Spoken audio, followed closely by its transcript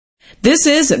This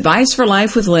is Advice for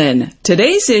Life with Lynn.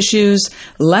 Today's issues,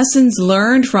 lessons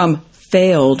learned from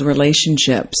failed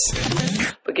relationships.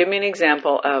 But give me an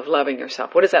example of loving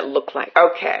yourself. What does that look like?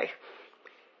 Okay.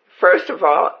 First of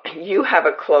all, you have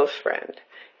a close friend,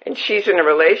 and she's in a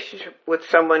relationship with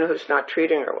someone who's not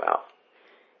treating her well.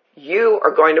 You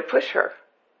are going to push her.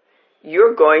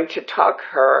 You're going to talk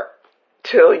her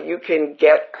till you can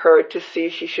get her to see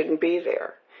she shouldn't be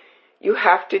there. You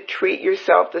have to treat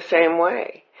yourself the same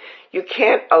way. You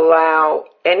can't allow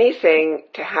anything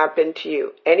to happen to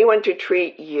you, anyone to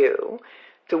treat you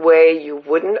the way you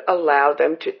wouldn't allow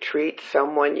them to treat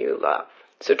someone you love.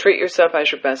 So treat yourself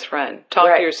as your best friend.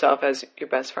 Talk to yourself as your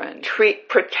best friend.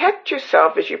 Protect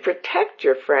yourself as you protect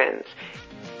your friends.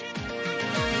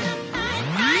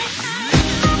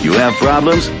 You have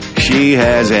problems? She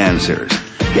has answers.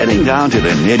 Getting down to the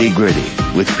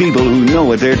nitty-gritty with people who know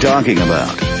what they're talking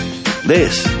about.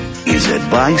 This is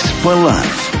Advice for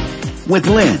Life with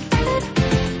Lynn.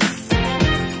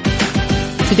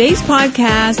 Today's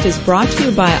podcast is brought to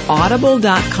you by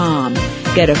Audible.com.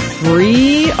 Get a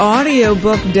free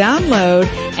audiobook download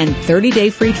and 30-day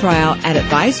free trial at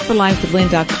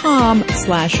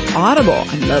adviceforlifewithlynn.com/audible.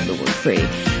 I love the word free.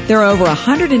 There are over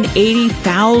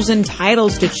 180,000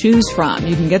 titles to choose from.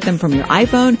 You can get them from your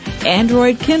iPhone,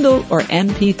 Android, Kindle, or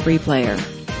MP3 player.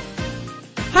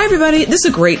 Hi, everybody. This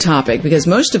is a great topic because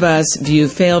most of us view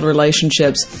failed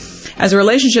relationships as a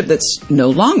relationship that's no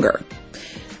longer.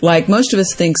 Like most of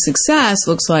us think success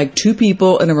looks like two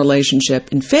people in a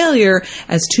relationship and failure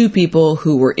as two people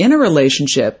who were in a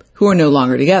relationship who are no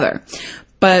longer together.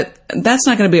 But that's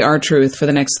not going to be our truth for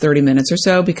the next 30 minutes or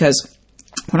so, because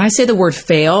when I say the word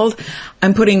failed,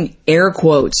 I'm putting air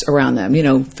quotes around them,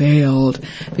 failed,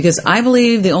 because I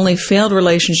believe the only failed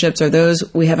relationships are those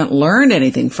we haven't learned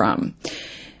anything from.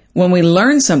 When we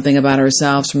learn something about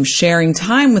ourselves from sharing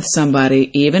time with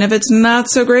somebody, even if it's not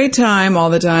so great time all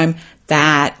the time,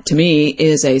 that, to me,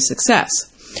 is a success.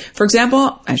 For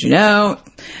example, as you know,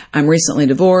 I'm recently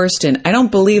divorced, and I don't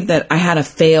believe that I had a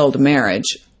failed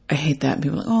marriage. I hate that.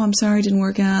 People are like, oh, I'm sorry it didn't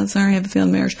work out. Sorry I have a failed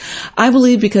marriage. I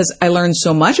believe because I learned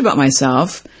so much about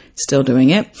myself, still doing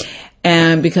it,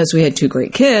 and because we had two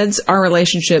great kids, our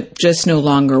relationship just no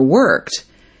longer worked.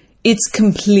 It's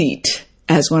complete,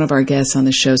 as one of our guests on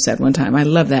the show said one time. I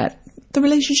love that. The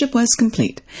relationship was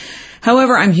complete.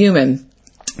 However, I'm human.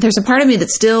 There's a part of me that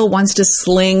still wants to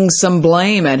sling some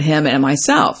blame at him and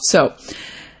myself. So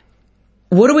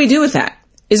what do we do with that?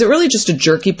 Is it really just a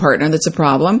jerky partner that's a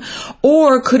problem?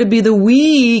 Or could it be that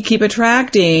we keep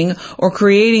attracting or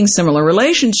creating similar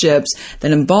relationships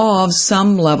that involve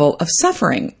some level of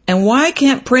suffering? And why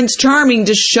can't Prince Charming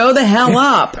just show the hell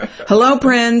up? Hello,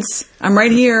 Prince. I'm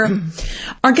right here.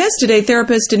 Our guest today,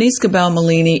 therapist Denise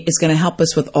Cabell-Molini, is going to help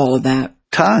us with all of that.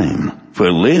 Time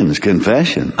for Lynn's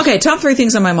confession. Okay, top 3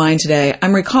 things on my mind today.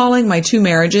 I'm recalling my 2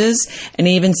 marriages, and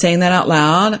even saying that out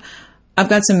loud, I've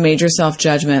got some major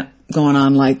self-judgment going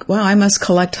on, like, wow, I must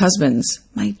collect husbands.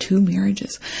 My 2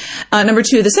 marriages. Number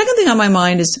 2, the second thing on my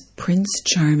mind is Prince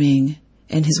Charming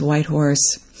and his white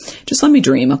horse. Just let me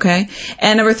dream, okay?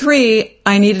 And number 3,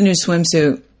 I need a new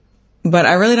swimsuit. But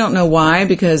I really don't know why,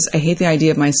 because I hate the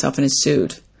idea of myself in a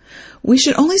suit. We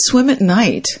should only swim at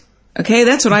night. Okay,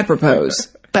 that's what I propose.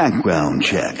 Background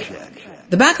check.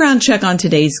 The background check on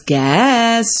today's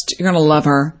guest, you're going to love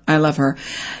her. I love her.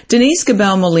 Denise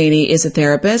Cabell-Molini is a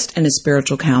therapist and a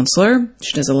spiritual counselor.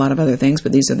 She does a lot of other things,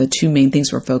 but these are the 2 main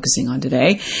things we're focusing on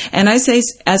today. And as I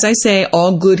say,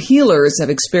 all good healers have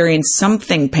experienced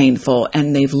something painful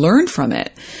and they've learned from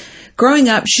it. Growing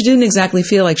up, she didn't exactly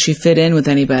feel like she fit in with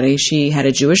anybody. She had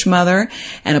a Jewish mother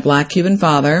and a Black Cuban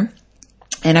father.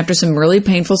 And after some really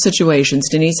painful situations,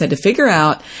 Denise had to figure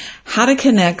out how to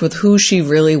connect with who she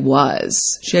really was.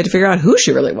 She had to figure out who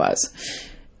she really was.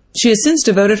 She has since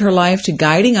devoted her life to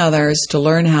guiding others to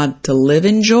learn how to live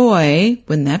in joy,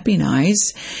 wouldn't that be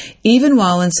nice, even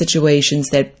while in situations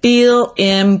that feel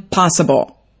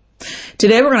impossible.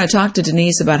 Today we're going to talk to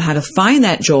Denise about how to find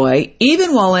that joy,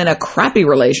 even while in a crappy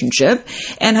relationship,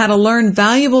 and how to learn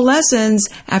valuable lessons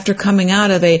after coming out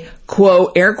of a,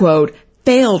 quote, air quote,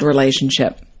 failed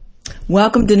relationship.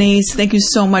 Welcome, Denise. Thank you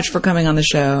so much for coming on the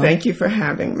show. Thank you for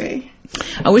having me.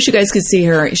 I wish you guys could see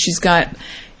her.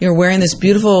 You're wearing this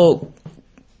beautiful,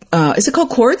 is it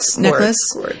called quartz necklace?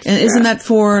 Quartz, and isn't that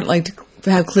for, like, to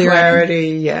have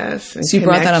clarity, yes. So you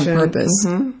brought that on purpose.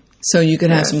 Mm-hmm. So you could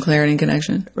have some clarity and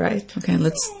connection? Right. Okay,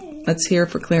 let's hear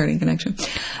for clarity and connection.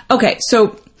 Okay,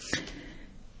 so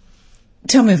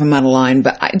tell me if I'm out of line,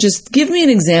 but just give me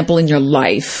an example in your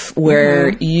life where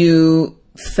you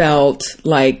felt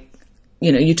like,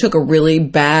 you took a really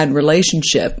bad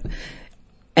relationship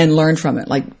and learned from it.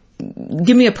 Like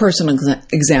give me a personal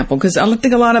example, because I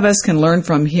think a lot of us can learn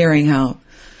from hearing how,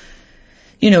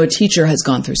 a teacher has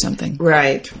gone through something.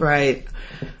 Right.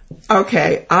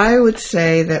 Okay, I would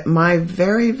say that my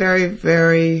very,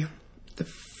 very, the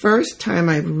first time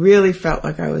I really felt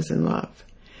like I was in love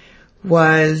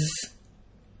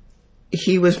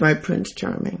he was my Prince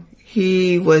Charming.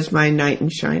 He was my knight in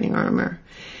shining armor.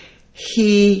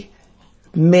 He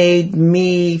made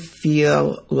me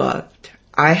feel loved.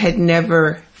 I had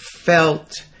never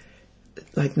felt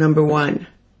like, number one,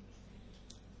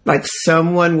 like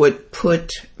someone would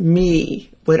put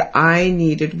me, what I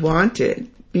needed, wanted,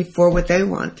 before what they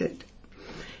wanted.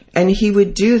 And he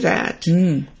would do that.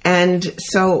 And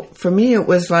so for me, it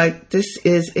was like, this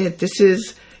is it. This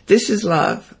is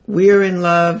love. We're in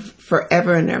love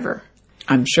forever and ever.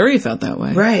 I'm sure you felt that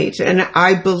way. Right. And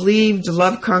I believed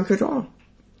love conquered all.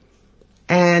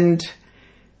 And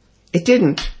it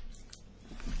didn't.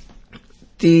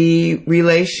 The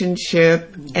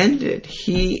relationship ended.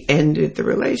 He ended the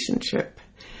relationship.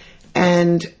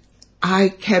 And I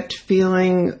kept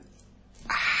feeling,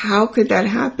 how could that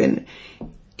happen?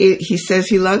 He says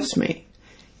he loves me,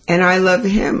 and I love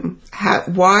him.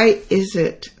 Why is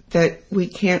it that we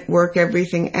can't work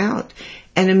everything out?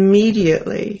 And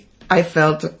immediately I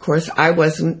felt, of course, I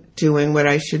wasn't doing what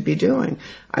I should be doing.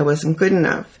 I wasn't good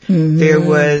enough. Mm-hmm. There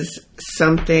was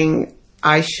something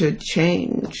I should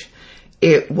change.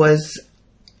 It was,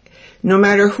 no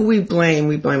matter who we blame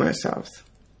ourselves.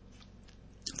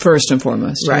 First and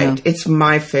foremost. Right. Yeah. It's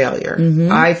my failure.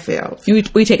 Mm-hmm. I failed.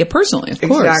 We take it personally, of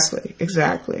course.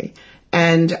 Exactly.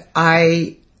 And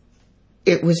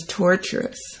it was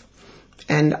torturous.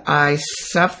 And I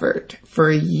suffered for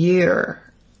a year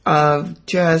of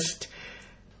just,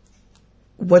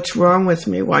 what's wrong with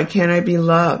me? Why can't I be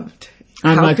loved?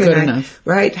 I'm not good enough.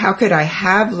 Right. How could I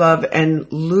have love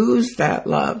and lose that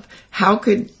love? How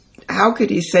could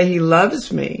he say he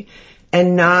loves me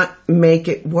and not make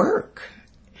it work?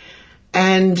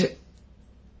 And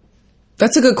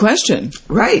that's a good question.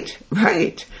 Right.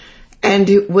 And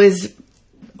it was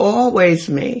always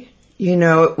me.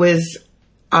 It was,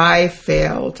 I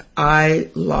failed. I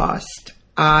lost.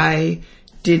 I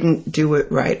didn't do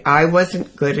it right. I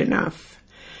wasn't good enough.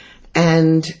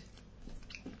 And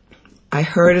I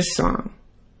heard a song,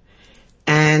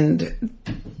 and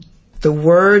the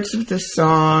words of the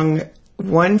song,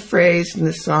 one phrase in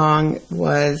the song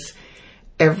was,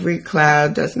 every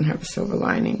cloud doesn't have a silver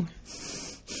lining.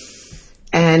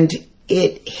 And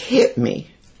it hit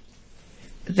me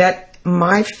that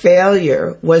my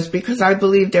failure was because I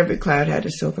believed every cloud had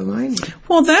a silver lining.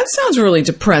 Well, that sounds really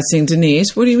depressing,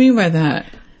 Denise. What do you mean by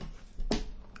that?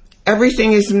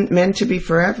 Everything isn't meant to be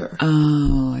forever.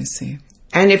 Oh, I see.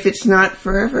 And if it's not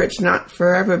forever, it's not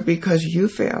forever because you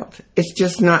failed. It's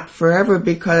just not forever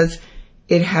because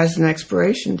it has an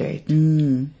expiration date.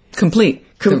 Complete.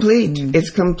 It's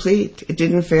complete. It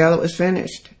didn't fail. It was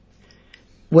finished.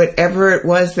 Whatever it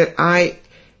was that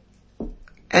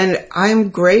and I'm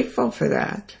grateful for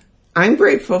that. I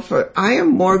am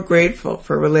more grateful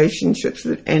for relationships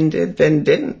that ended than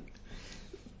didn't,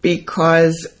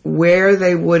 because where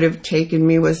they would have taken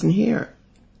me wasn't here.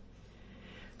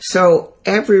 So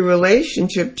every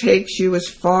relationship takes you as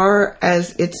far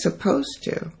as it's supposed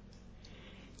to.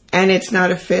 And it's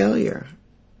not a failure.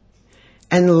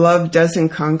 And love doesn't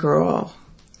conquer all.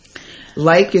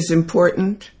 Like is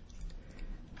important.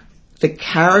 The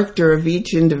character of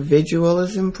each individual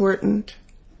is important.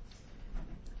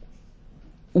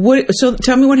 So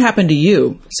tell me what happened to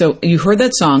you. So you heard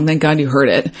that song. Thank God you heard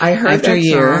it. I heard that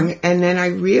song, and then I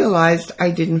realized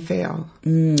I didn't fail.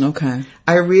 Okay.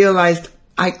 I realized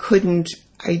I couldn't.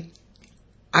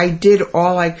 I did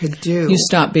all I could do. You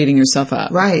stopped beating yourself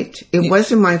up. Right. It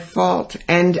wasn't my fault.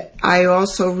 And I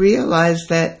also realized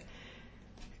that,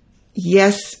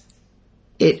 yes,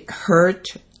 it hurt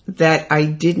that I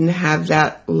didn't have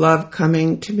that love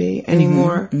coming to me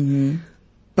anymore. Mm-hmm.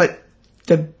 But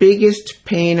the biggest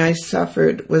pain I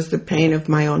suffered was the pain of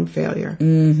my own failure.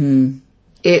 Mm-hmm.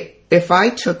 If I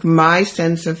took my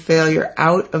sense of failure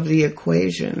out of the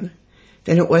equation,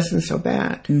 then it wasn't so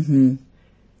bad. Mm-hmm.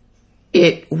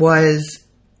 It was,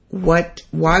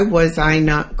 why was I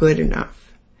not good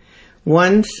enough?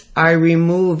 Once I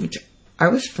removed, I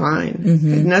was fine.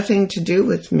 Mm-hmm. It had nothing to do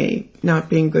with me not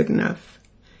being good enough.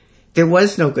 There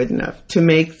was no good enough to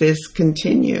make this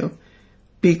continue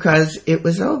because it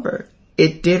was over.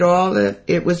 It did all that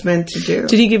it was meant to do.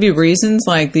 Did he give you reasons,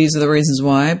 like these are the reasons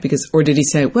why? Or did he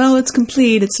say, well, it's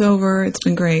complete, it's over, it's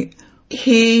been great?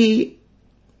 He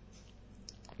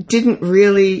didn't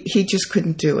really, he just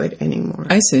couldn't do it anymore.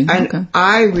 I see. And okay.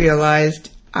 I realized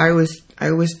I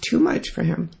I was too much for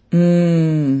him.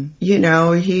 You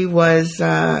know, he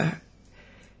had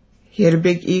a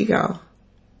big ego.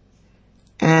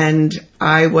 And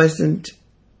I wasn't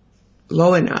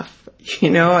low enough.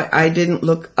 You know, I didn't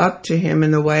look up to him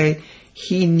in the way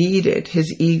he needed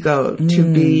his ego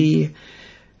to be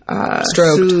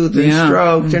soothed and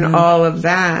stroked and all of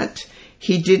that.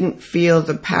 He didn't feel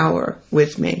the power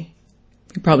with me.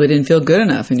 He probably didn't feel good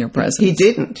enough in your presence. He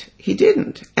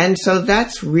didn't. And so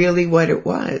that's really what it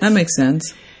was. That makes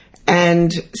sense.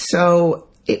 And so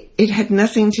it had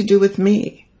nothing to do with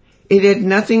me. It had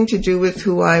nothing to do with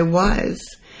who I was.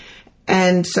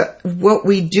 And so what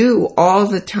we do all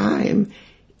the time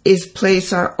is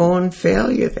place our own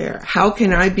failure there. How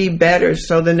can I be better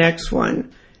so the next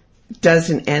one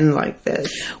doesn't end like this?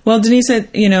 Well, Denise,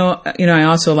 I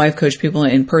also life coach people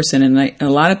in person, and a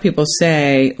lot of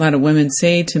women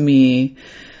say to me,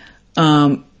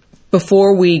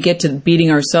 before we get to beating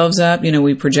ourselves up,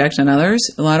 we project on others.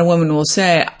 A lot of women will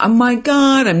say, oh my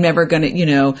God, I'm never going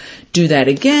to, do that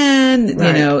again.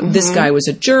 Right. This guy was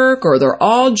a jerk, or they're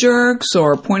all jerks,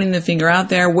 or pointing the finger out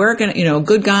there. We're going to, a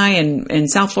good guy in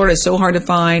South Florida is so hard to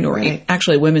find, or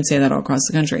actually women say that all across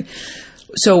the country.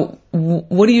 So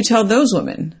what do you tell those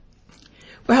women?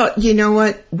 Well, you know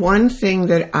what? One thing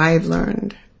that I've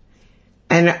learned,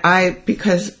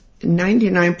 because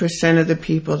 99% of the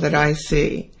people that I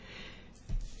see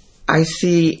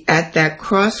at that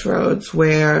crossroads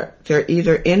where they're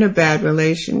either in a bad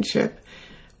relationship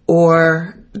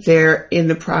or they're in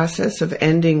the process of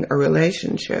ending a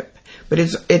relationship. But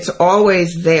it's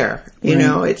always there, you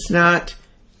know, it's not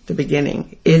the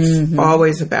beginning. It's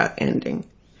always about ending.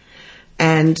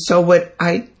 And so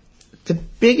the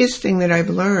biggest thing that I've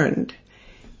learned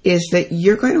is that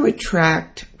you're going to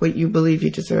attract what you believe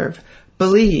you deserve.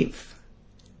 Believe,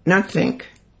 not think.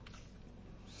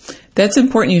 That's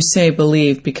important you say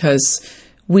believe, because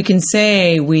we can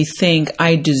say we think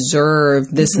I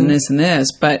deserve this and this and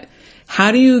this, but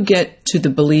how do you get to the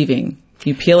believing?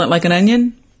 You peel it like an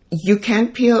onion? You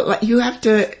can't peel it. You have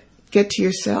to get to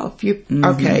yourself. You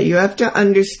have to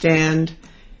understand,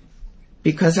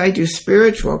 because I do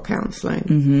spiritual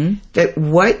counseling, that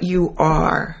what you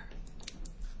are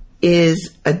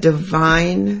is a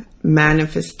divine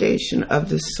manifestation of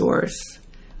the source,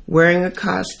 wearing a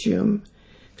costume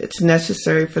that's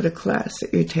necessary for the class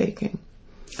that you're taking.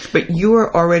 But you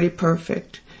are already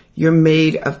perfect. You're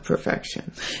made of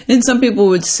perfection. And some people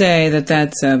would say that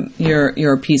that's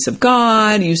you're a piece of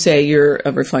God. You say you're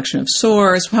a reflection of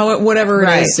Source. Whatever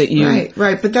it is that you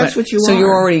right. But that's what you are. So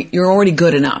you're already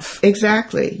good enough.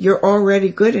 Exactly. You're already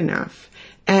good enough,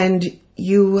 and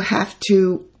you have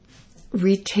to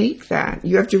retake that.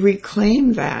 You have to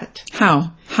reclaim that.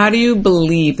 How? How do you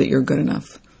believe that you're good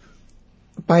enough?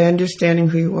 By understanding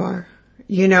who you are.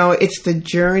 It's the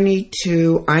journey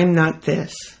to, I'm not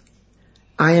this.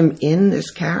 I am in this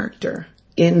character,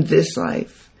 in this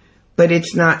life, but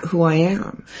it's not who I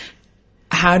am.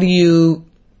 How do you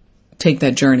take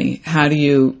that journey? How do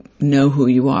you know who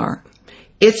you are?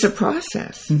 It's a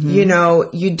process.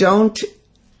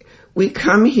 We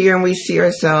come here and we see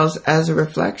ourselves as a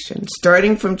reflection,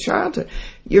 starting from childhood.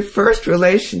 Your first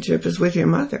relationship is with your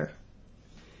mother.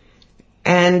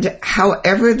 And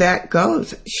however that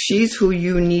goes, she's who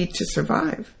you need to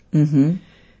survive.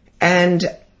 And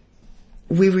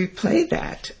we replay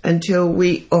that until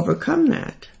we overcome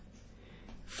that.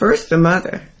 First the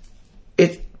mother.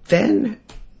 Then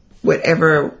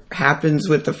whatever happens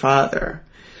with the father.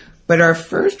 But our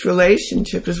first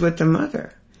relationship is with the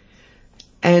mother.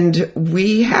 And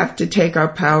we have to take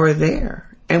our power there.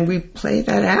 And we play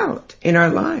that out in our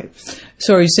lives.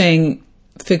 So are you saying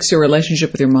fix your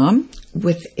relationship with your mom?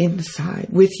 With inside,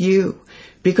 with you.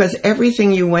 Because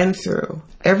everything you went through,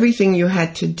 everything you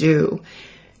had to do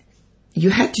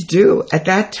at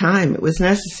that time. It was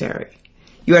necessary.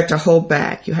 You had to hold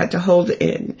back. You had to hold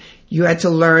in. You had to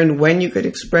learn when you could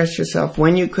express yourself,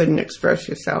 when you couldn't express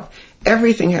yourself.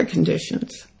 Everything had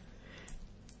conditions.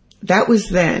 That was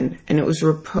then, and it was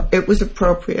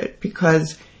appropriate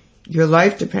because your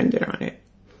life depended on it.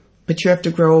 But you have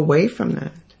to grow away from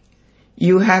that.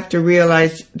 You have to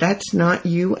realize that's not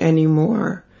you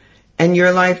anymore. And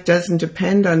your life doesn't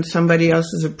depend on somebody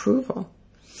else's approval.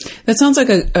 That sounds like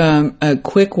a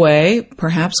quick way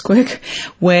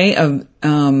of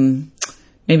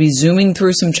maybe zooming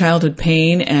through some childhood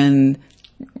pain and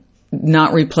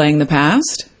not replaying the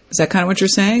past. Is that kind of what you're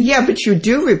saying? Yeah, but you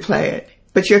do replay it.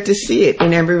 But you have to see it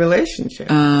in every relationship.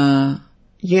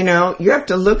 You have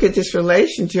to look at this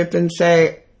relationship and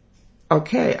say,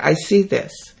 okay, I see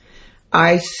this.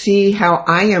 I see how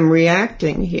I am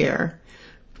reacting here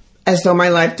as though my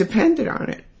life depended on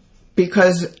it.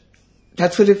 Because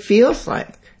That's what it feels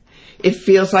like. It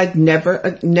feels like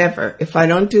never, never. If I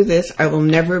don't do this,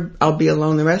 I'll be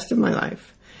alone the rest of my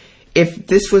life. If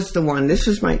this was the one, this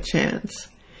was my chance.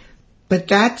 But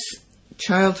that's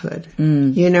childhood.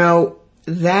 You know,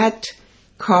 that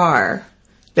car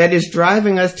that is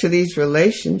driving us to these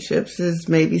relationships is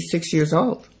maybe 6 years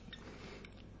old.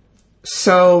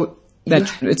 So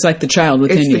it's like the child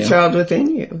within you. It's the child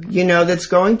within you, you know, that's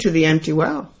going to the empty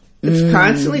well. It's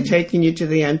constantly taking you to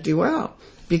the empty well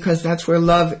because that's where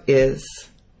love is.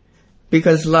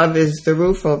 Because love is the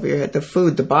roof over your head, the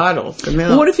food, the bottle, the milk.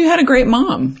 Well, what if you had a great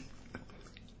mom?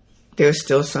 There's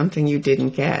still something you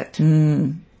didn't get.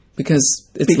 Because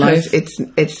life.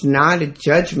 It's not a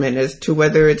judgment as to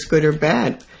whether it's good or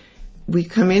bad. We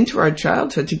come into our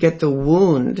childhood to get the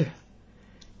wound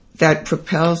that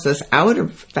propels us out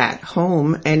of that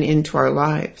home and into our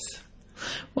lives.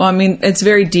 Well, I mean, it's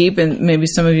very deep, and maybe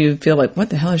some of you feel like, what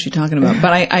the hell is she talking about?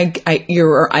 But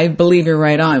I believe you're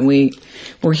right on.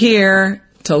 We're here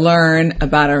to learn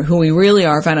about who we really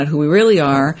are, find out who we really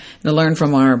are, and to learn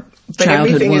from our but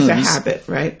childhood everything wounds. is a habit,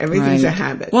 right? Everything's a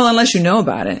habit. Well, unless you know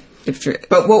about it.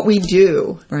 But what we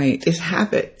do right. is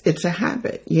habit. It's a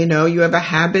habit. You know, you have a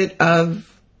habit of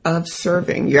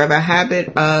serving. You have a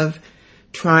habit of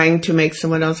trying to make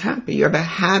someone else happy. You have a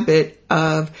habit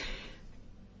of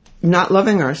not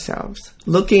loving ourselves,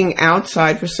 looking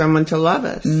outside for someone to love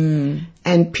us.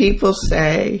 And people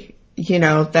say, you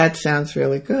know, that sounds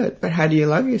really good, but how do you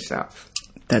love yourself?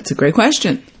 That's a great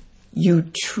question.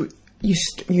 You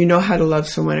know how to love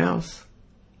someone else.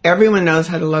 Everyone knows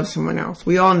how to love someone else.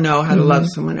 We all know how to love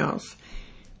someone else.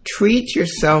 Treat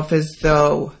yourself as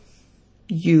though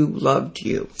you loved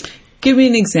you. Give me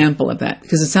an example of that,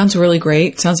 because it sounds really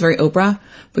great. It sounds very Oprah,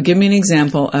 but give me an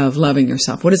example of loving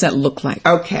yourself. What does that look like?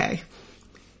 Okay.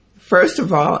 First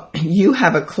of all, you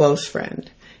have a close friend,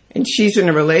 and she's in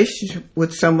a relationship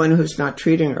with someone who's not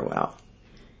treating her well.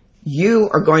 You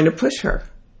are going to push her.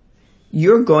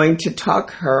 You're going to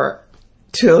talk her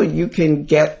till you can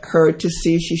get her to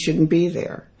see she shouldn't be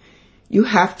there. You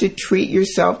have to treat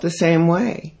yourself the same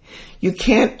way. You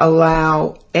can't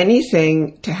allow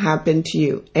anything to happen to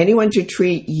you, anyone to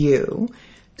treat you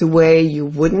the way you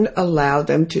wouldn't allow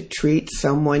them to treat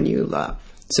someone you love.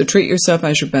 So treat yourself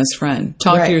as your best friend.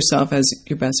 Talk to yourself as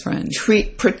your best friend.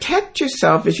 Protect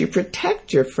yourself as you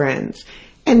protect your friends.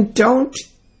 And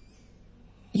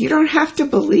you don't have to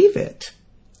believe it.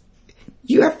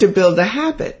 You have to build a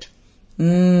habit.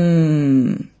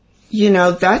 You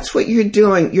know, that's what you're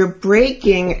doing. You're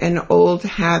breaking an old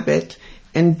habit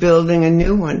and building a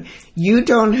new one. You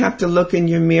don't have to look in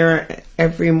your mirror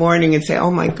every morning and say,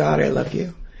 oh my God, I love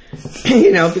you.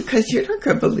 You know, because you're not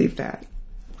going to believe that.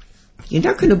 You're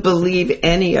not going to believe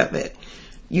any of it.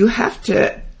 You have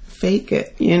to fake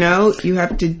it, you know? You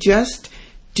have to just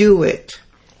do it.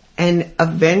 And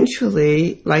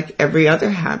eventually, like every other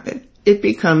habit, it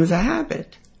becomes a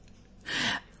habit.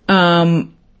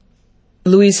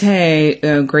 Louise Hay,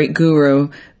 a great guru,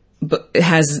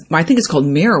 has, I think it's called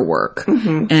mirror work.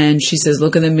 And she says,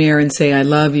 look in the mirror and say, I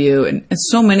love you. And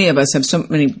so many of us have so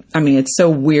many, I mean, it's so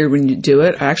weird when you do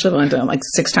it. I actually went to like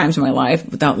 6 times in my life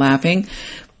without laughing.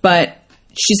 But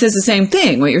she says the same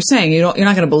thing, what you're saying. You're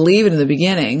not going to believe it in the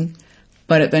beginning,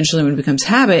 but eventually when it becomes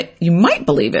habit, you might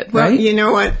believe it, right? Well, you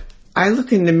know what? I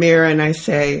look in the mirror and I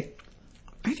say,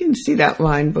 I didn't see that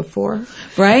line before.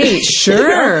 Right,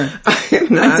 sure. You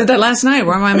know, I did that last night.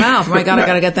 Where in my mouth? Oh my God, I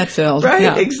got to get that filled. Right,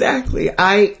 yeah. Exactly.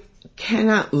 I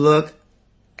cannot look.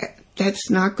 That's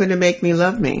not going to make me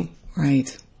love me.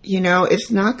 Right. You know,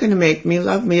 it's not going to make me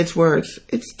love me. It's words.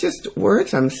 It's just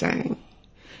words I'm saying.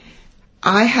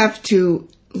 I have to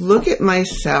look at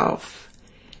myself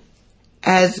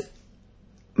as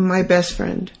my best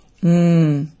friend.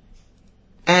 And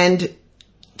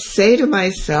say to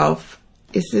myself,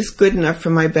 is this good enough for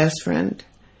my best friend?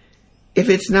 If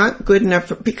it's not good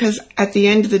enough, because at the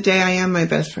end of the day, I am my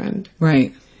best friend.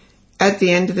 Right. At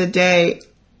the end of the day,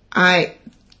 I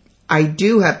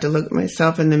do have to look at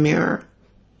myself in the mirror.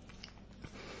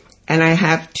 And I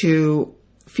have to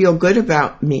feel good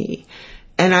about me.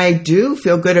 And I do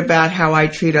feel good about how I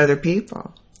treat other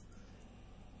people.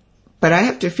 But I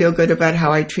have to feel good about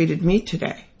how I treated me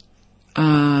today.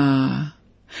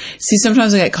 See,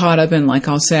 sometimes I get caught up in, like,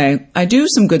 I'll say, I do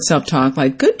some good self-talk,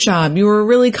 like, good job, you were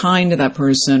really kind to that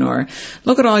person, or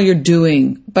look at all you're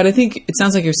doing. But I think it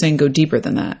sounds like you're saying go deeper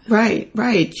than that.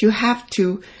 Right. You have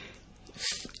to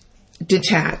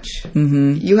detach.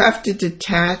 You have to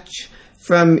detach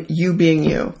from you being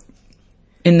you.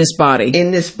 In this body.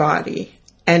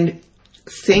 And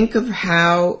think of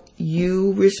how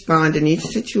you respond in each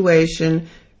situation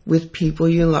with people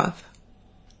you love.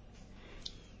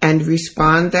 and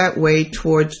respond that way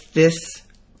towards this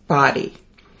body,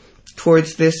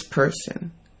 towards this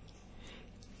person.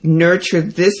 Nurture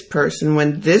this person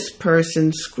when this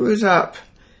person screws up,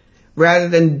 rather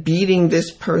than beating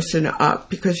this person up,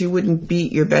 because you wouldn't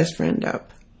beat your best friend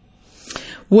up.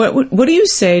 What do you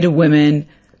say to women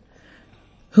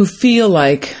who feel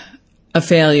like a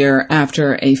failure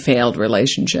after a failed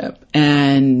relationship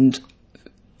and,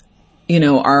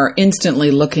 are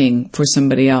instantly looking for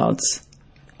somebody else?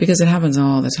 Because it happens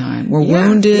all the time. We're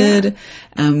wounded,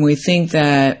 and we think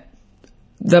that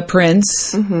the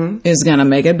prince is going to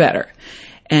make it better.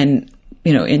 And,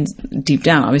 in deep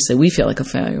down, obviously, we feel like a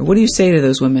failure. What do you say to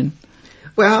those women?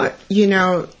 Well,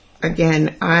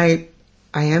 again, I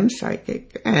am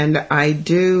psychic, and I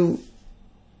do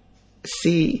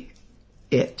see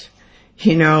it,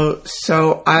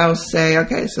 so I'll say,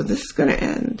 okay, so this is going to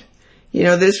end.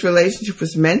 This relationship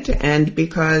was meant to end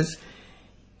because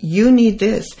you need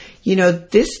this.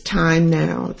 This time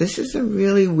now, this is a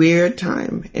really weird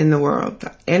time in the world.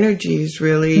 The energy is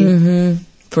really...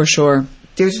 For sure.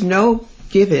 There's no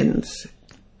give-ins.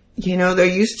 There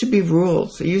used to be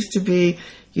rules. There used to be,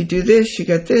 you do this, you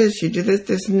get this, you do this.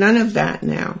 There's none of that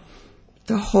now.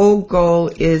 The whole goal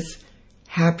is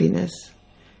happiness.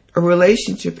 A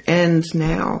relationship ends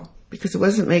now because it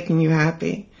wasn't making you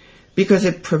happy, because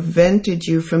it prevented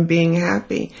you from being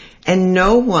happy. And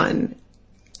no one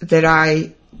that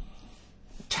I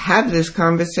have this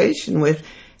conversation with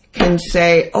can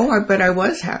say, but I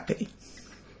was happy.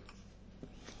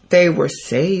 They were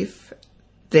safe.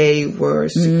 They were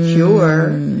secure,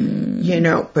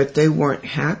 but they weren't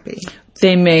happy.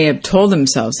 They may have told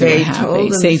themselves they were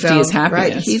happy. Safety is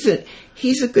happiness. Right.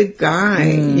 He's a good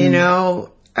guy,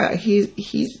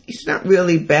 he's not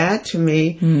really bad to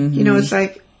me. It's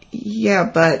like, yeah,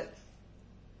 but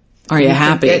are you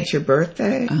happy? Forget your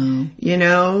birthday?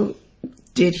 Oh.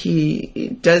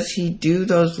 Does he do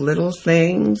those little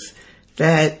things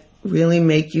that really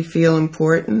make you feel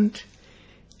important?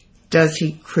 Does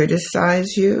he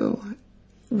criticize you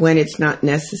when it's not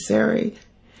necessary?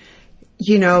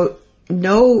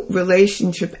 No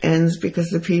relationship ends because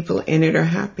the people in it are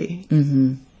happy.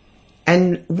 Mm-hmm.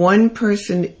 And one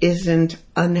person isn't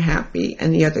unhappy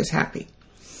and the other's happy.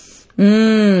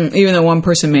 Even though one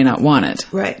person may not want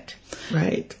it. Right.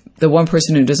 The one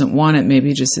person who doesn't want it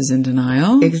maybe just is in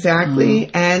denial. Exactly.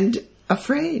 And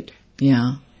afraid.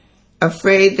 Yeah.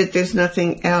 Afraid that there's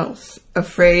nothing else.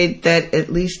 Afraid that at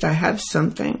least I have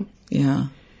something. Yeah.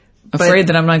 Afraid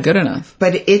that I'm not good enough.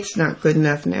 But it's not good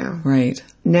enough now. Right.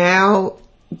 Now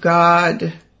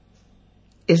God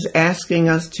is asking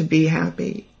us to be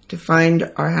happy, to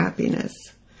find our happiness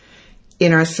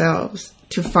in ourselves,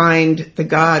 to find the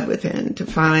God within, to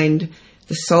find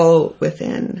the soul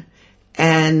within.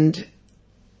 And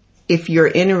if you're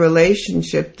in a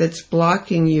relationship that's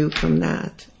blocking you from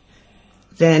that,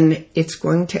 then it's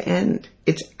going to end.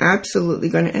 It's absolutely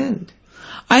going to end.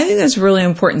 I think that's a really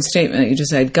important statement that you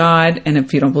just said. God, and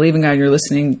if you don't believe in God, you're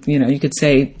listening, you could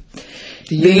say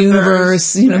the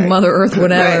universe, right. Mother Earth,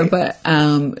 whatever, right.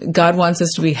 But God wants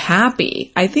us to be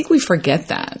happy. I think we forget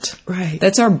that. Right.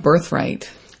 That's our birthright.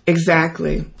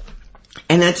 Exactly.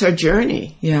 And that's our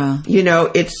journey. Yeah.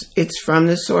 It's from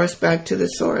the source back to the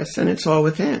source, and it's all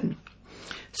within.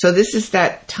 So this is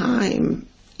that time,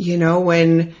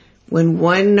 when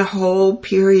one whole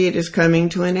period is coming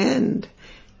to an end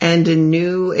and a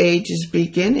new age is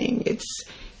beginning.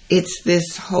 It's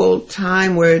this whole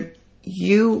time where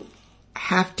you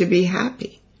have to be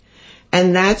happy.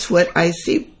 And that's what I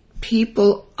see,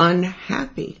 people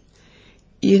unhappy.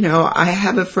 I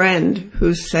have a friend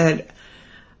who said,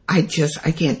 I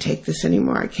can't take this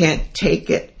anymore. I can't take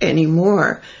it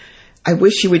anymore. I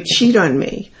wish he would cheat on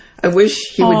me. I wish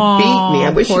he would beat me.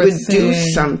 I wish he would do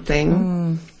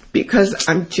something because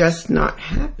I'm just not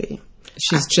happy.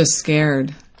 She's just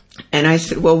scared. And I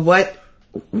said, well, why,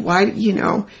 whether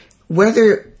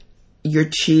you're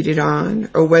cheated on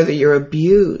or whether you're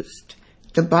abused,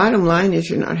 the bottom line is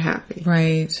you're not happy.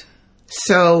 Right.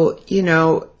 So,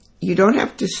 you don't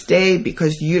have to stay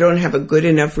because you don't have a good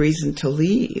enough reason to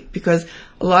leave, because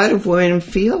a lot of women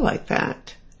feel like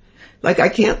that. Like, I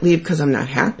can't leave because I'm not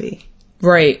happy.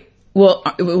 Right. Well,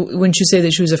 wouldn't you say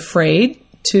that she was afraid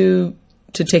to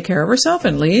take care of herself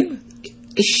and leave?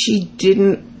 She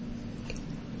didn't.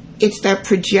 It's that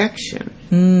projection.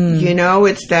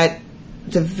 It's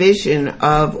the vision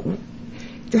of,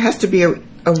 there has to be a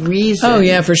reason. Oh,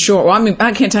 yeah, for sure. Well,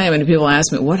 I can't tell you how many people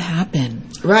ask me, what happened?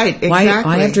 Right, exactly.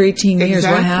 Why after 18 years,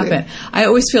 what happened? I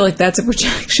always feel like that's a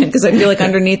projection because I feel like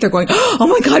underneath they're going, oh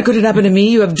my God, could it happen to me?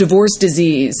 You have divorce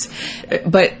disease.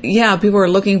 But yeah, people are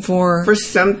looking for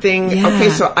something. Yeah. Okay,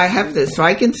 so I have this, so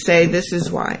I can say this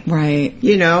is why. Right.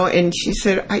 You know, and she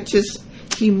said,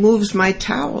 he moves my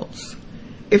towels.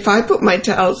 If I put my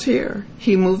towels here,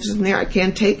 he moves them there. I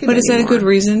can't take it But is anymore. that a good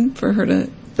reason for her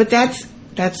to... But that's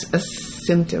a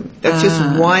symptom. That's just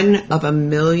one of a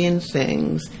million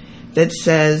things that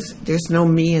says there's no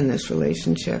me in this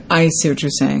relationship. I see what you're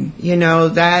saying. You know,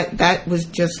 that was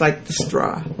just like the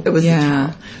straw. It was the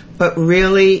straw. But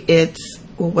really it's,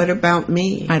 well, what about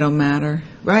me? I don't matter.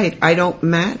 Right. I don't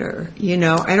matter. You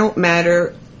know, I don't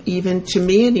matter even to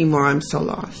me anymore. I'm so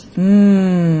lost.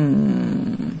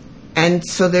 And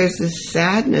so there's this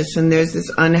sadness and there's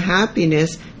this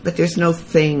unhappiness, but there's no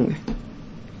thing.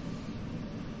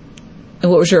 And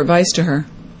what was your advice to her?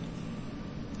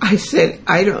 I said,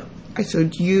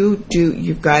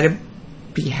 you've got to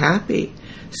be happy.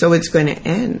 So it's going to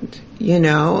end, you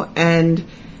know, and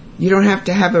you don't have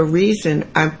to have a reason.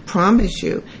 I promise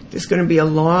you, there's going to be a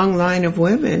long line of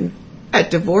women at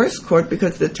divorce court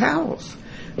because of the towels,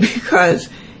 because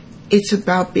it's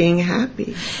about being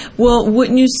happy. Well,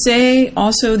 wouldn't you say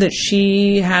also that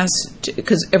she has,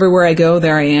 because everywhere I go,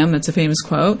 there I am. That's a famous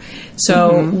quote.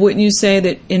 So wouldn't you say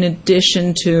that in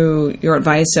addition to your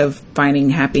advice of finding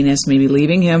happiness, maybe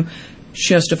leaving him,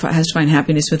 she has to find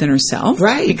happiness within herself?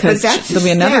 Right. Because there'll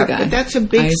be another guy. But that's a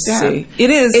big step. See. It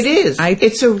is. It is.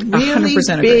 It's a really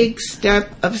 100% big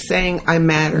step of saying I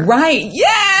matter. Right.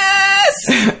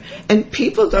 Yes! And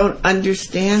people don't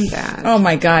understand that. Oh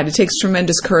my God, it takes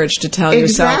tremendous courage to tell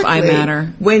yourself I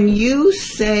matter. When you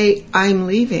say I'm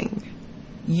leaving,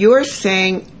 you're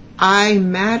saying I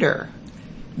matter.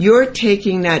 You're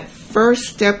taking that first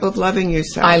step of loving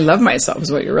yourself. I love myself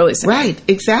is what you're really saying. Right,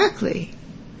 exactly.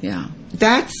 Yeah.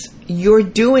 You're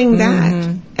doing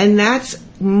that. And that's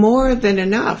more than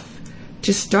enough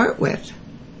to start with.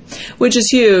 Which is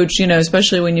huge, you know,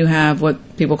 especially when you have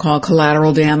what people call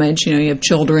collateral damage. You know, you have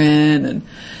children and,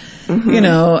 you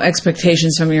know,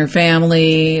 expectations from your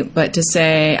family. But to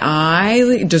say,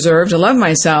 I deserve to love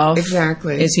myself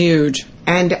is huge.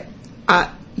 And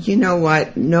you know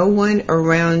what? No one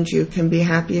around you can be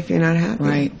happy if you're not happy.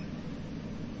 Right.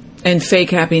 And fake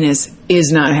happiness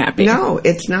is not happy. No,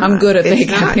 it's not. I'm good at fake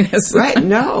happiness. Right,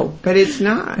 no, but it's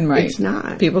not. Right. It's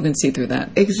not. People can see through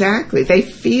that. Exactly. They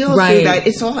feel through that.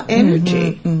 It's all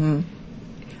energy.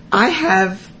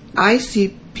 I see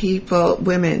people,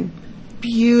 women,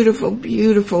 beautiful,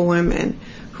 beautiful women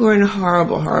who are in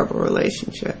horrible, horrible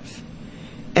relationships.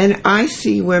 And I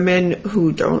see women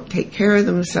who don't take care of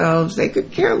themselves. They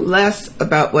could care less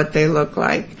about what they look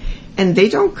like. And they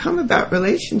don't come about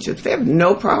relationships. They have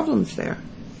no problems there.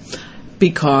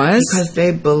 Because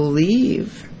they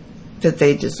believe that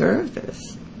they deserve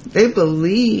this. They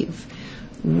believe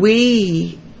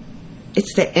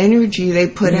it's the energy they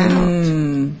put out.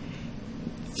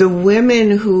 The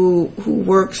women who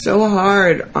work so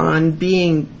hard on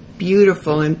being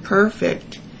beautiful and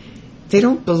perfect, they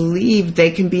don't believe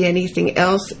they can be anything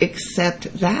else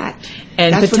except that.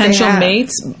 And that's potential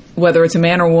mates, whether it's a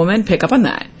man or a woman, pick up on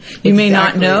that. You may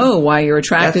not know why you're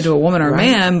attracted to a woman or a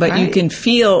man, but you can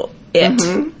feel it,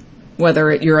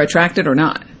 whether you're attracted or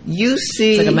not. You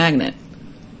see... It's like a magnet.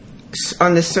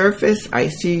 On the surface, I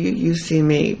see you, you see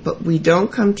me, but we don't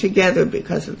come together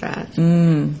because of that.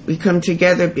 We come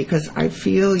together because I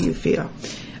feel, you feel.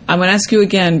 I'm going to ask you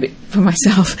again for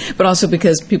myself, but also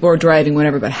because people are driving,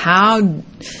 whatever. But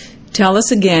tell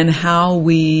us again how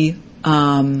we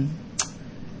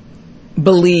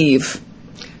believe.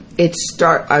 When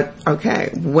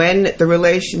the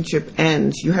relationship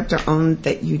ends, you have to own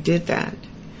that you did that.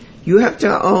 You have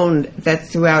to own that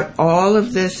throughout all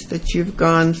of this that you've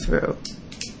gone through,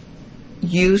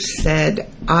 you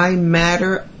said, I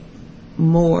matter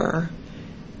more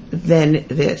than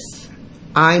this.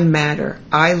 I matter.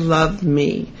 I love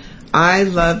me. I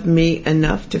love me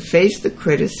enough to face the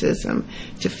criticism,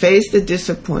 to face the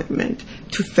disappointment,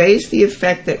 to face the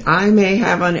effect that I may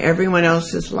have on everyone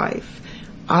else's life.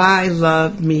 I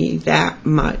love me that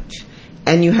much.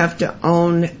 And you have to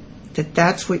own that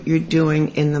that's what you're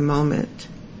doing in the moment.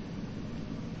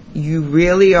 You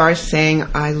really are saying,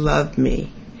 I love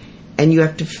me. And you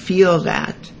have to feel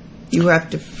that. You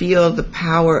have to feel the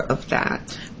power of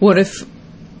that. What if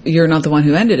you're not the one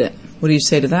who ended it? What do you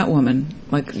say to that woman,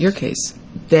 like your case?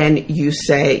 Then you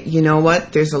say, you know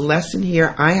what, there's a lesson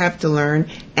here I have to learn.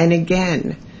 And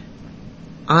again,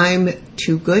 I'm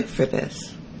too good for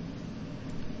this.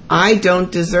 I don't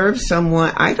deserve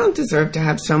to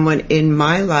have someone in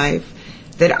my life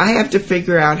that I have to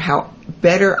figure out how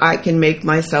better I can make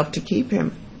myself to keep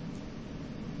him.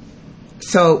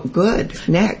 So, good.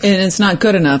 Next. And it's not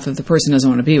good enough if the person doesn't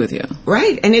want to be with you.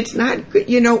 Right. And it's not good.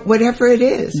 Whatever it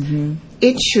is,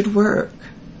 it should work.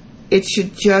 It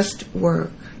should just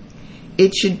work.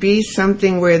 It should be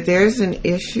something where there's an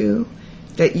issue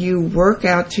that you work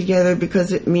out together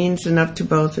because it means enough to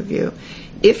both of you.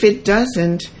 If it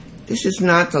doesn't, this is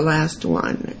not the last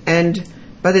one. And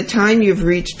by the time you've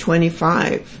reached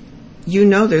 25,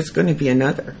 there's going to be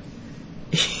another.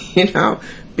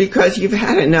 Because you've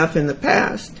had enough in the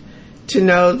past to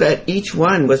know that each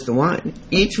one was the one.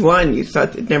 Each one you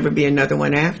thought there'd never be another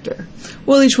one after.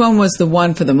 Well, each one was the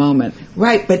one for the moment.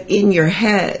 Right, but in your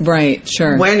head. Right,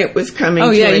 sure. When it was coming to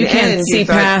an you can't end, see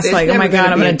past, like, oh my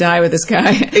God, I'm going to die with this guy.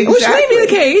 Exactly. Which may be the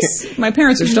case. My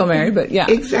parents are still married, but yeah.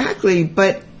 Exactly,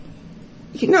 but,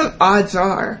 odds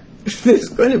are there's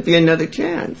going to be another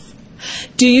chance.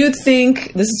 Do you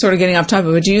think, this is sort of getting off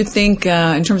topic, but do you think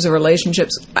in terms of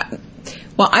relationships,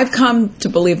 I've come to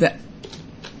believe that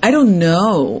I don't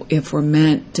know if we're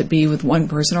meant to be with one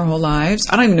person our whole lives.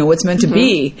 I don't even know what's meant to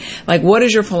be. Like, what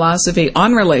is your philosophy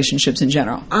on relationships in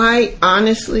general? I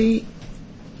honestly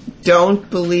don't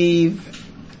believe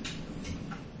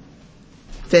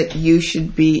that you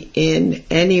should be in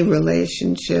any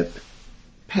relationship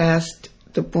past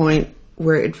the point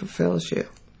where it fulfills you.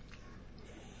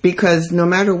 Because no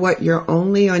matter what, you're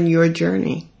only on your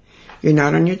journey. You're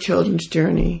not on your children's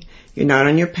journey. You're not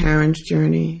on your parents'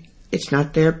 journey. It's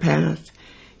not their path.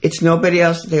 It's nobody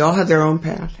else. They all have their own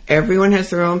path. Everyone has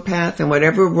their own path, and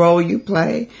whatever role you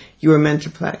play, you are meant to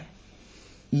play.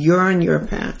 You're on your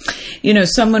path.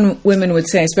 Women would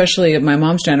say, especially of my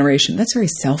mom's generation, that's very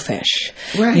selfish.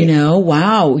 Right.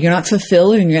 Wow, you're not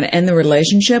fulfilled and you're going to end the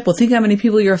relationship. Well, think how many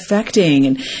people you're affecting.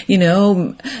 And,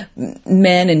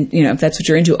 men and, if that's what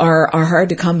you're into, are hard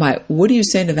to come by. What do you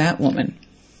say to that woman?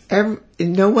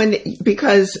 No one,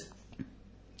 because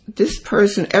this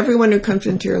person, everyone who comes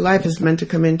into your life is meant to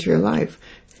come into your life.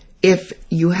 If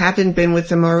you haven't been with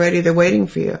them already, they're waiting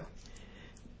for you.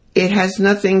 It has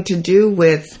nothing to do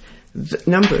with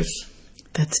numbers.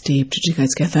 That's deep. Did you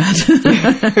guys get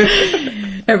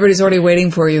that? Everybody's already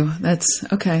waiting for you. That's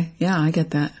okay. Yeah, I get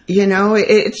that.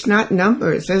 It's not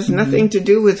numbers. There's nothing to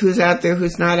do with who's out there,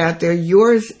 who's not out there.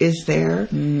 Yours is there,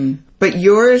 but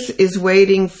yours is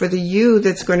waiting for the you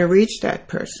that's going to reach that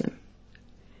person.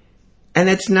 And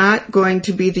it's not going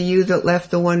to be the you that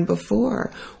left the one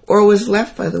before or was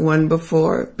left by the one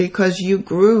before, because you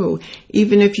grew,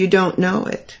 even if you don't know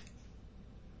it.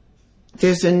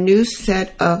 There's a new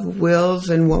set of wills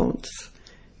and won'ts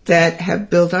that have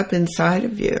built up inside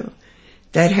of you,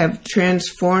 that have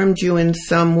transformed you in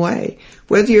some way,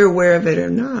 whether you're aware of it or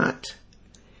not.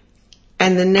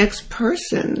 And the next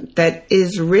person that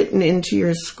is written into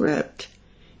your script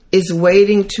is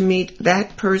waiting to meet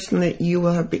that person that you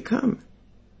will have become.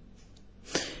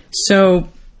 So,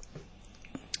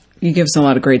 you give us a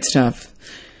lot of great stuff.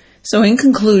 So in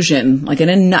conclusion, like in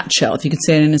a nutshell, if you could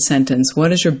say it in a sentence,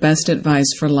 what is your best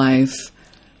advice for life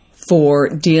for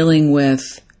dealing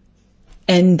with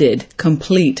ended,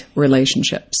 complete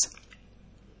relationships?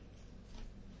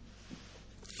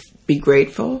 Be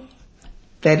grateful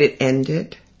that it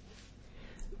ended.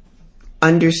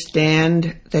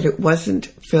 Understand that it wasn't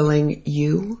filling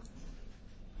you.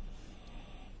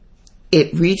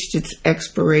 It reached its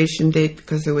expiration date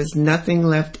because there was nothing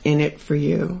left in it for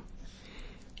you.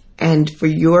 And for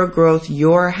your growth,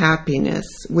 your happiness,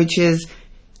 which is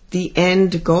the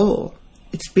end goal.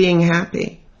 It's being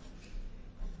happy.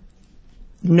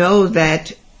 Know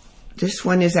that this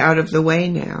one is out of the way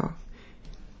now.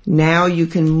 Now you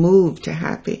can move to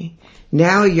happy.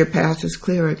 Now your path is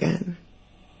clear again.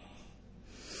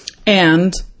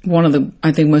 And one of the,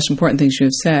 I think, most important things you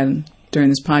have said during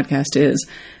this podcast is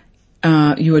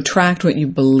you attract what you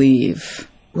believe.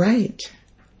 Right.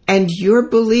 And your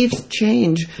beliefs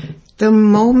change the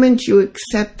moment you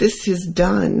accept this is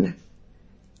done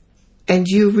and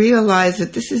you realize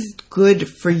that this is good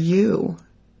for you.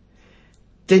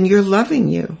 Then you're loving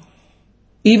you.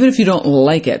 Even if you don't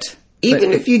like it.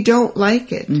 Even if you don't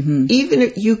like it. Mm-hmm. Even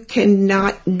if you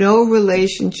cannot, no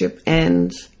relationship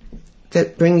ends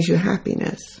that brings you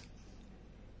happiness.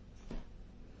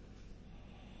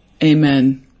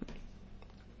 Amen.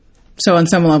 So on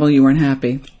some level you weren't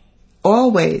happy.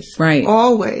 Always. Right.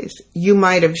 Always. You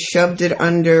might have shoved it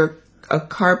under a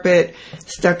carpet,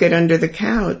 stuck it under the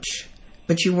couch,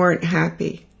 but you weren't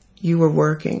happy. You were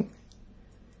working.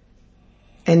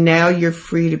 And now you're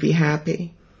free to be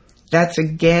happy. That's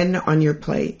again on your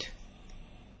plate.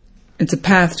 It's a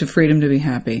path to freedom to be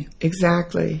happy.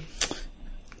 Exactly.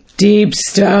 Deep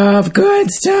stuff.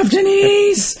 Good stuff,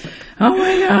 Denise. Oh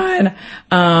my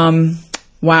God.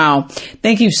 Wow.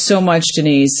 Thank you so much,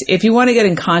 Denise. If you want to get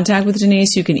in contact with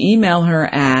Denise, you can email her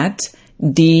at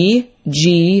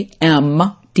DGM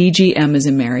as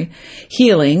in Mary,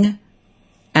 healing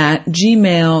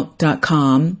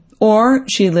 @gmail.com. Or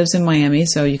she lives in Miami,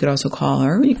 so you could also call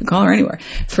her. You can call her anywhere.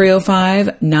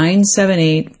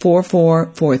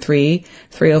 305-978-4443.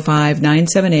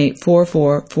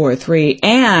 305-978-4443.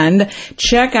 And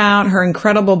check out her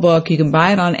incredible book. You can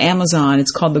buy it on Amazon. It's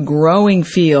called The Growing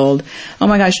Field. Oh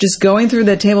my gosh, just going through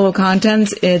the table of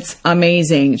contents, it's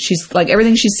amazing. She's like,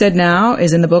 everything she said now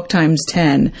is in the book times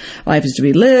 10. Life is to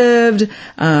be lived,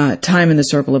 time in the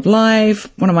circle of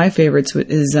life. One of my favorites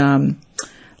is,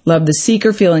 Love the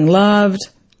Seeker, Feeling Loved,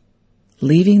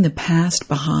 Leaving the Past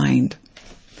Behind.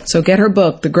 So get her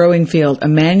book, The Growing Field, A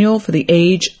Manual for the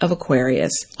Age of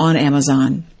Aquarius, on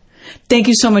Amazon. Thank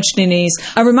you so much, Denise.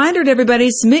 A reminder to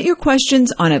everybody, submit your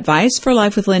questions on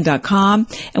adviceforlifewithlynn.com.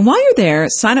 And while you're there,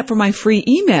 sign up for my free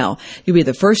email. You'll be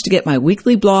the first to get my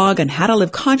weekly blog on how to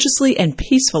live consciously and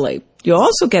peacefully. You'll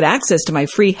also get access to my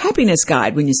free happiness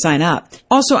guide when you sign up.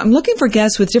 Also, I'm looking for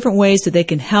guests with different ways that they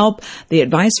can help the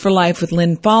Advice for Life with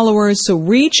Lynn followers. So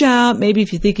reach out, maybe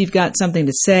if you think you've got something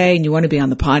to say and you want to be on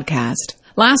the podcast.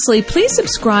 Lastly, please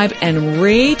subscribe and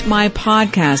rate my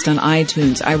podcast on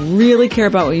iTunes. I really care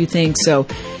about what you think, so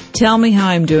tell me how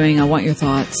I'm doing. I want your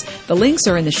thoughts. The links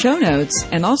are in the show notes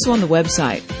and also on the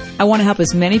website. I want to help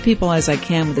as many people as I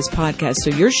can with this podcast, so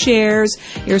your shares,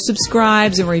 your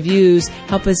subscribes, and reviews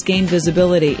help us gain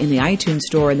visibility in the iTunes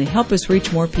store, and they help us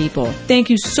reach more people. Thank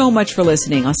you so much for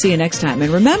listening. I'll see you next time.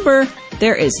 And remember,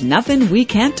 there is nothing we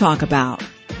can't talk about.